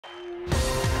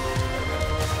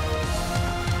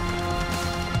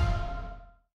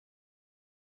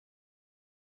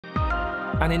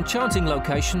An enchanting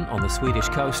location on the Swedish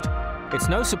coast, it's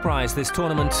no surprise this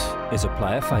tournament is a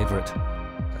player favourite.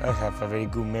 I have a very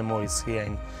good memories here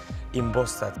in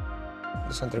Bastad.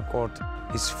 The center court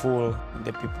is full,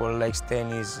 the people like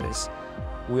tennis,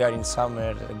 we are in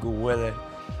summer, good weather.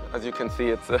 As you can see,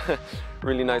 it's a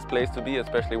really nice place to be,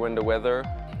 especially when the weather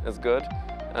is good,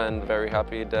 and very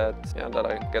happy that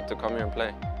I get to come here and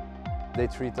play. They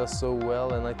treat us so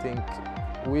well, and I think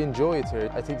we enjoy it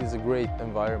here. I think it's a great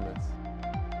environment.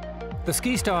 The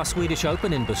SkiStar Swedish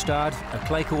Open in Bastad, a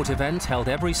clay court event held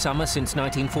every summer since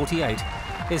 1948,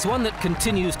 is one that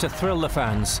continues to thrill the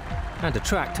fans and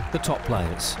attract the top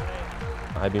players.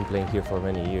 I've been playing here for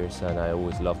many years and I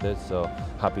always loved it, so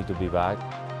happy to be back.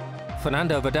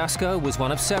 Fernando Verdasco was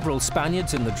one of several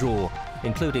Spaniards in the draw,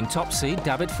 including top seed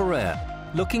David Ferrer,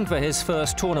 looking for his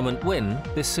first tournament win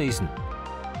this season.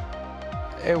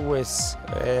 I always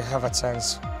have a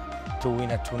chance to win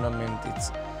a tournament.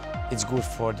 It's good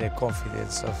for the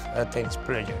confidence of a tennis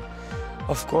player.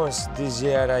 Of course, this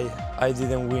year I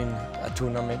didn't win a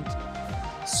tournament,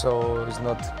 so it's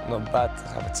not bad to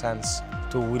have a chance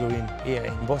to win here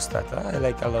in Bastad. I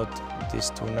like a lot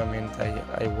this tournament.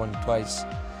 I won twice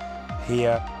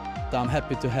here. I'm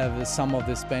happy to have some of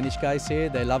the Spanish guys here.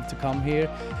 They love to come here.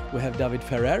 We have David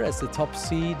Ferrer as the top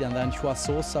seed and then João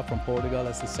Sousa from Portugal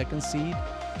as the second seed.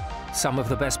 Some of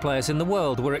the best players in the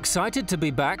world were excited to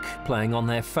be back playing on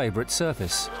their favourite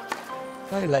surface.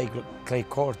 I like clay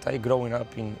court. I growing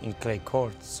up in clay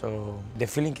court, so the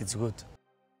feeling is good.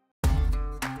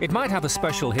 It might have a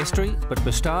special history, but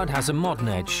Bastad has a modern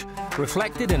edge,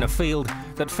 reflected in a field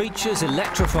that features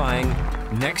electrifying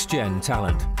next-gen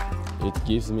talent. It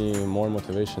gives me more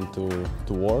motivation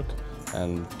to work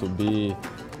and to be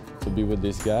with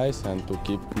these guys and to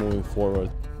keep moving forward.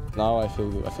 Now I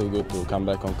feel good to come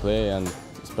back on clay, and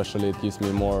especially it gives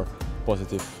me more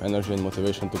positive energy and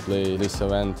motivation to play this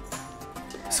event.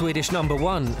 Swedish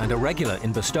 #1 and a regular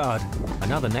in Bastad,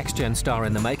 another next-gen star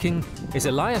in the making, is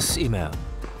Elias Ymer.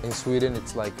 In Sweden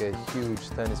it's like a huge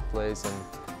tennis place, and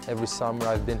every summer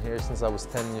I've been here since I was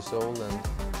 10 years old, and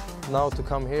now to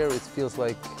come here it feels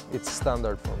like it's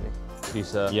standard for me.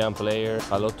 He's a young player,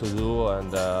 a lot to do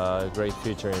and a great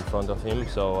future in front of him,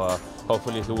 so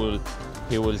hopefully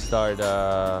he will start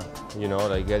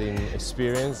like getting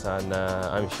experience, and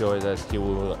I'm sure that he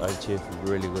will achieve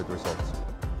really good results.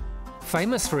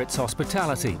 Famous for its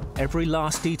hospitality, every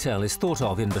last detail is thought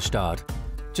of in Bastad.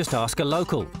 Just ask a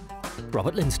local,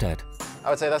 Robert Lindstedt. I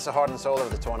would say that's the heart and soul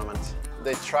of the tournament.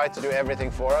 They try to do everything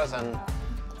for us, and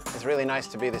it's really nice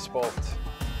to be this spoilt.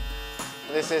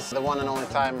 This is the one and only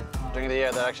time during the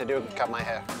year that I actually do cut my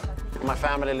hair. My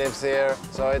family lives here,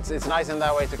 so it's nice in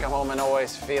that way to come home and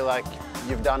always feel like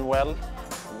you've done well,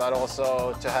 but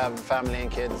also to have family and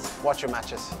kids watch your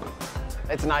matches.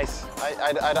 It's nice.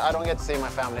 I don't get to see my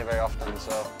family very often,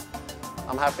 so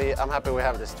I'm happy we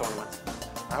have this tournament.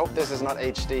 I hope this is not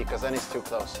HD, because then it's too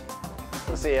close.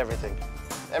 We'll see everything.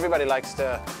 Everybody likes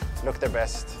to look their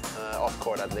best, off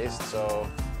court at least, so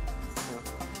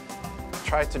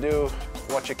try to do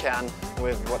what you can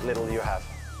with what little you have.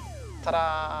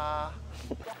 Ta-da!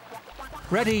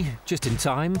 Ready just in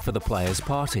time for the players'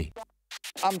 party.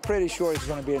 I'm pretty sure it's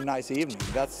going to be a nice evening,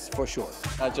 that's for sure.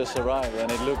 I just arrived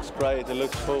and it looks great, it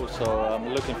looks full, so I'm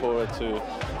looking forward to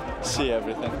see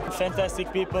everything.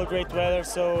 Fantastic people, great weather,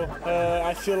 so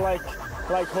I feel like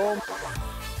home.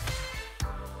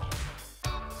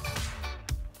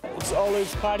 It's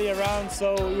always party around,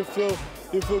 so you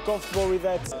feel comfortable with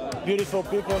that. Beautiful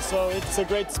people, so it's a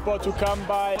great spot to come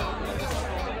by.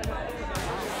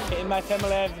 In my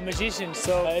family I have magicians,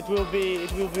 so it will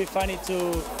be funny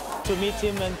to meet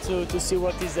him and to see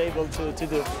what he's able to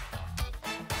do.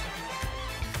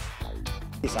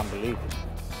 He's unbelievable.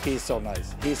 He's so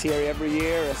nice. He's here every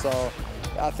year, so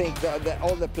I think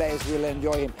all the players will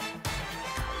enjoy him.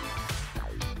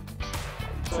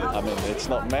 I mean, it's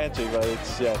not magic, but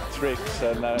it's tricks,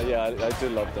 and I do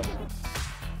love them.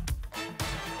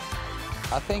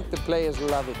 I think the players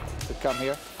love it to come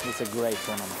here. It's a great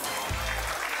tournament.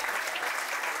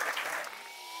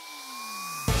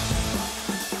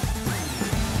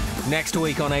 Next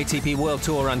week on ATP World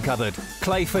Tour Uncovered,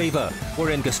 Clay Fever.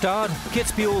 We're in Gstaad,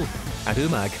 Kitzbühel and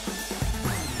Umag.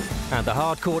 And the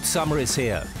hard-court summer is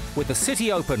here, with the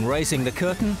City Open raising the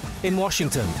curtain in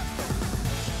Washington.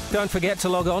 Don't forget to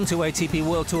log on to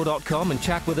atpworldtour.com and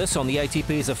chat with us on the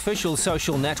ATP's official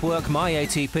social network,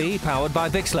 MyATP, powered by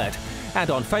Vixlet, and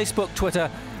on Facebook, Twitter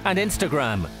and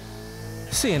Instagram.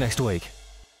 See you next week.